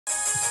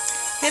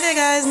Hey there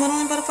guys,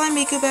 Modeling Butterfly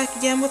Miku back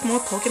again with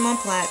more Pokemon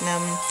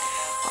Platinum.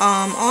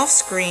 Off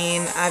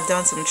screen, I've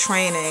done some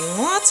training,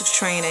 lots of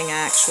training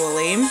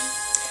actually.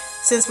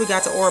 Since we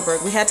got to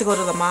Oreburgh, we had to go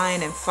to the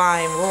mine and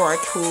find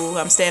Roark, who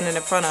I'm standing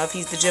in front of.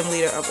 He's the gym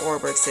leader of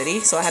Oreburgh City.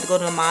 So I had to go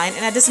to the mine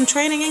and I did some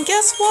training, and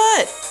guess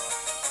what?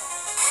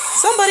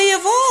 Somebody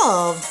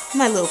evolved!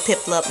 My little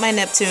Piplup, my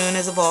Neptune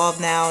has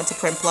evolved now into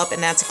Primplup,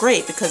 and that's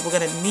great because we're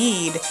going to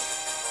need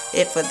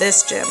it for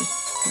this gym.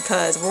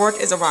 Because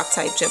Roark is a rock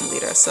type gym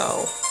leader,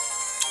 so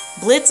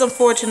Blitz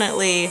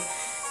unfortunately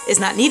is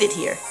not needed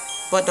here.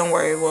 But don't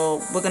worry,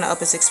 we're gonna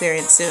up his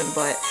experience soon.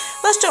 But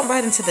let's jump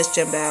right into this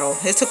gym battle.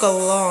 It took a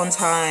long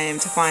time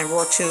to find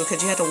Roark too,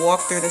 because you had to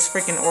walk through this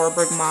freaking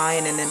Oreburgh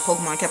mine, and then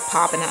Pokemon kept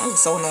popping out. It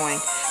was so annoying.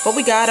 But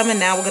we got him, and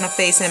now we're gonna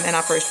face him in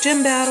our first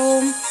gym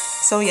battle.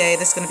 So yay,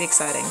 this is gonna be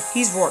exciting.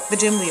 He's Roark, the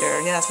gym leader.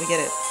 Yes, we get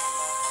it.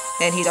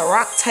 And he's a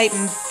rock type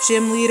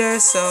gym leader,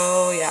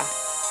 so yeah.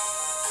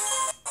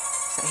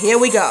 So here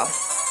we go.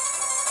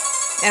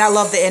 And I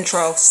love the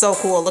intro. So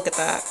cool. Look at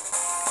that.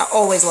 I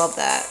always love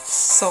that.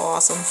 So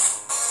awesome.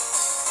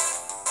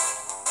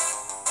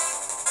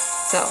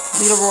 So,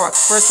 Leader Roark.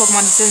 First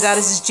Pokemon he sends out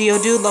is his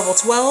Geodude, level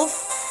 12.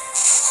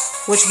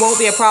 Which won't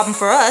be a problem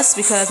for us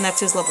because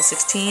Neptune's level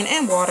 16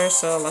 and water.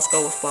 So let's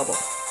go with Bubble.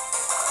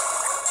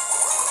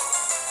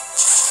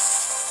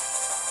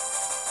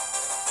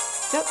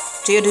 Yep.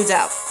 Geodude's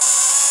out.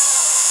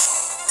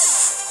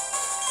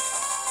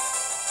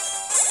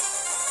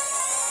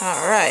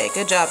 Alright,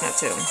 good job,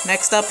 Neptune.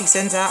 Next up, he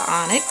sends out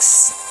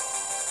Onix.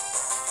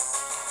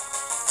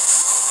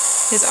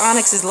 His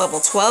Onix is level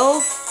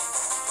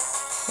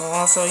 12. We'll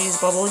also use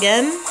Bubble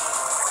again.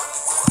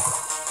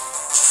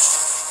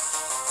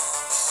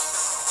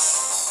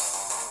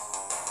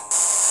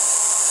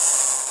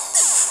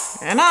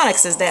 And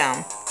Onix is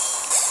down.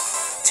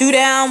 2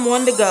 down,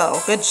 1 to go.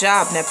 Good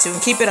job,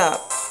 Neptune. Keep it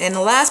up. And the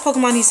last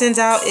Pokemon he sends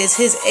out is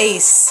his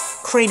ace,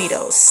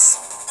 Cranidos.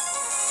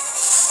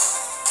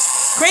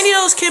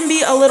 Cranidos can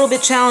be a little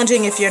bit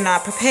challenging if you're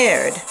not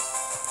prepared,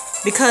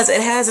 because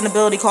it has an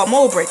ability called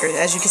Mold Breaker,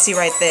 as you can see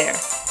right there.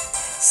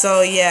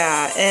 So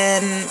yeah,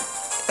 and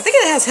I think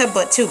it has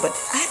Headbutt too, but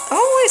I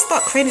always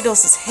thought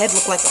Cranidos' head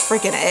looked like a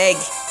freaking egg.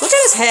 Look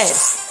at his head.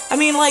 I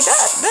mean, like,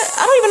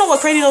 I don't even know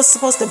what Cranidos is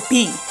supposed to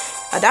be.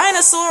 A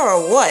dinosaur or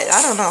what?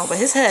 I don't know, but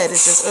his head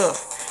is just, ugh.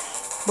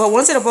 But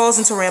once it evolves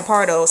into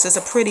Rampardos, it's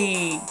a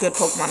pretty good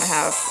Pokemon to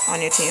have on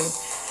your team.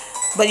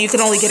 But you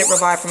can only get it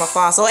revived from a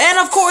fossil. And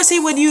of course he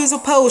would use a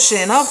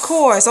potion. Of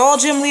course. All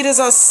gym leaders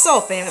are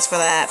so famous for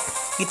that.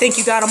 You think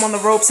you got them on the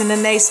ropes, and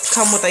then they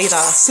come with either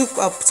a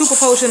super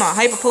potion or a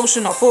hyper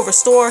potion or full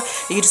restore.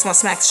 And you just want to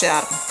smack the shit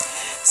out of them.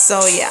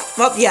 So yeah.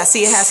 Well, yeah,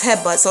 see, it has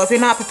Headbutt. So if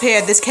you're not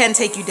prepared, this can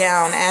take you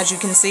down, as you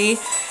can see.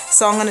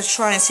 So I'm going to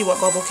try and see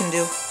what Bubble can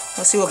do.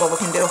 Let's see what Bubble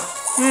can do.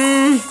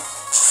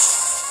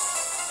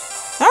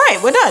 Alright,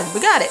 we're done.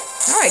 We got it.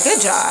 Alright,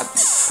 good job.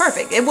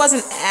 Perfect. It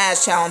wasn't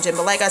as challenging,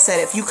 but like I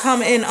said, if you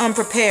come in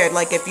unprepared,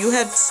 like if you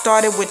had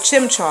started with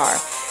Chimchar,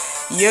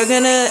 you're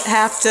gonna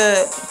have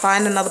to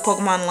find another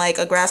Pokemon, like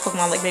a grass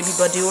Pokemon, like maybe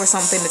Badoo or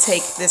something, to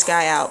take this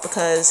guy out,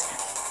 because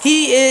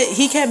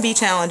he can be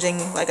challenging,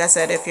 like I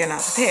said, if you're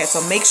not prepared.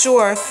 So make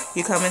sure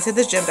you come into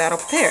this gym battle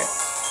prepared.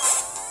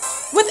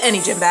 With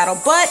any gym battle,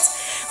 but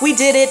we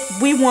did it.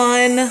 We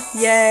won.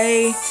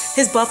 Yay.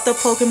 His buffed up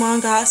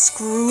Pokemon got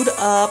screwed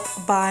up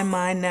by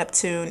my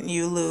Neptune.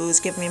 You lose.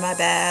 Give me my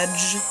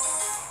badge.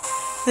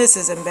 This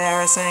is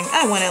embarrassing.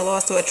 I went and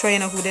lost to a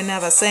trainer who didn't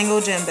have a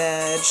single gym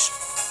badge.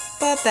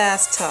 But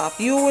that's tough.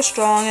 You were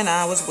strong and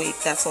I was weak.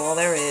 That's all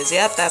there is.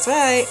 Yep, that's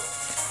right.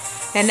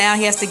 And now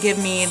he has to give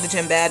me the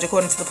gym badge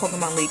according to the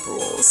Pokemon League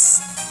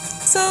rules.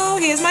 So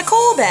here's my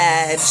coal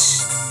badge.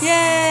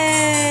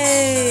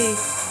 Yay!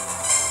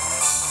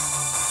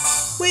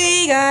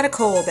 We got a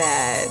coal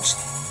badge.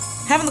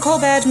 Having the coal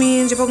badge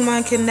means your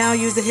Pokemon can now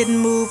use the hidden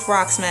move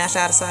Rock Smash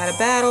outside of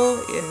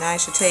battle. And I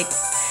should take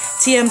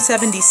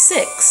TM76.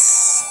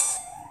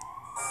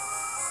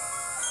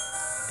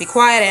 Be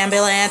quiet,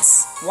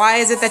 Ambulance. Why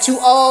is it that you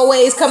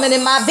always coming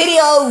in my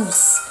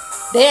videos?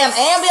 Damn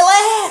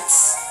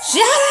Ambulance!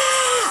 Shut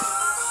up!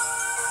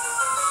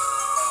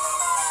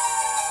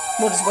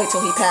 We'll just wait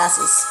till he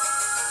passes.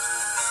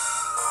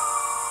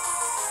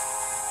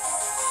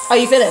 Are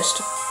you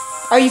finished?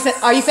 Are you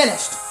finished?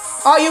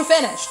 Are you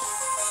finished?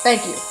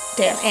 Thank you.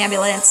 Damn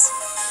Ambulance.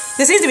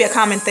 This seems to be a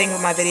common thing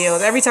with my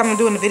videos. Every time I'm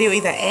doing a video,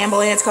 either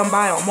Ambulance come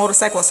by or a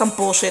motorcycle or some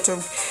bullshit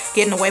to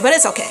get in the way. But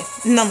it's okay.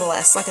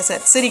 Nonetheless, like I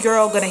said, City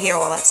Girl, gonna hear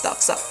all that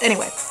stuff. So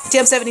anyway,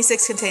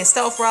 TM76 contains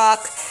Stealth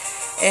Rock,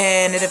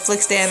 and it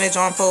inflicts damage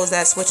on foes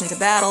that switch into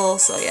battle.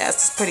 So yeah,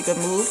 it's a pretty good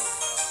move.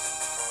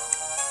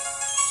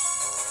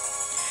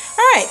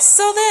 Alright,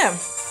 so there.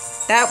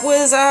 That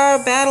was our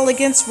battle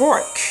against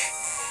Roark.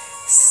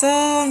 So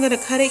I'm going to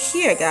cut it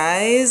here,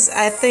 guys.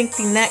 I think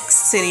the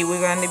next city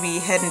we're going to be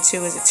heading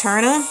to is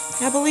Eterna,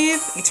 I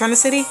believe. Eterna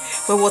City,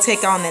 where we'll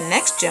take on the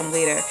next gym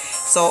leader.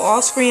 So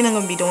off screen, I'm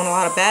going to be doing a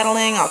lot of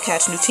battling. I'll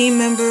catch new team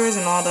members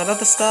and all that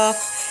other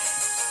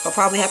stuff. He'll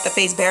probably have to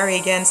face Barry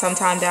again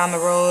sometime down the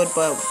road,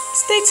 but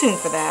stay tuned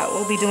for that.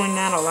 We'll be doing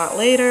that a lot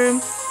later.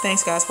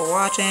 Thanks guys for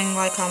watching.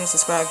 Like, comment,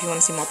 subscribe if you want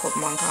to see more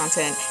Pokemon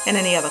content and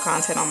any other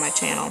content on my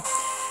channel.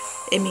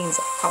 It means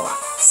a lot.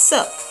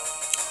 So,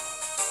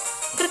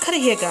 I'm gonna cut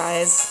it here,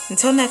 guys.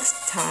 Until next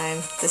time,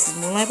 this is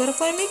Moonlight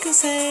Butterfly Miku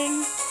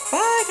saying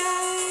bye,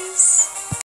 guys.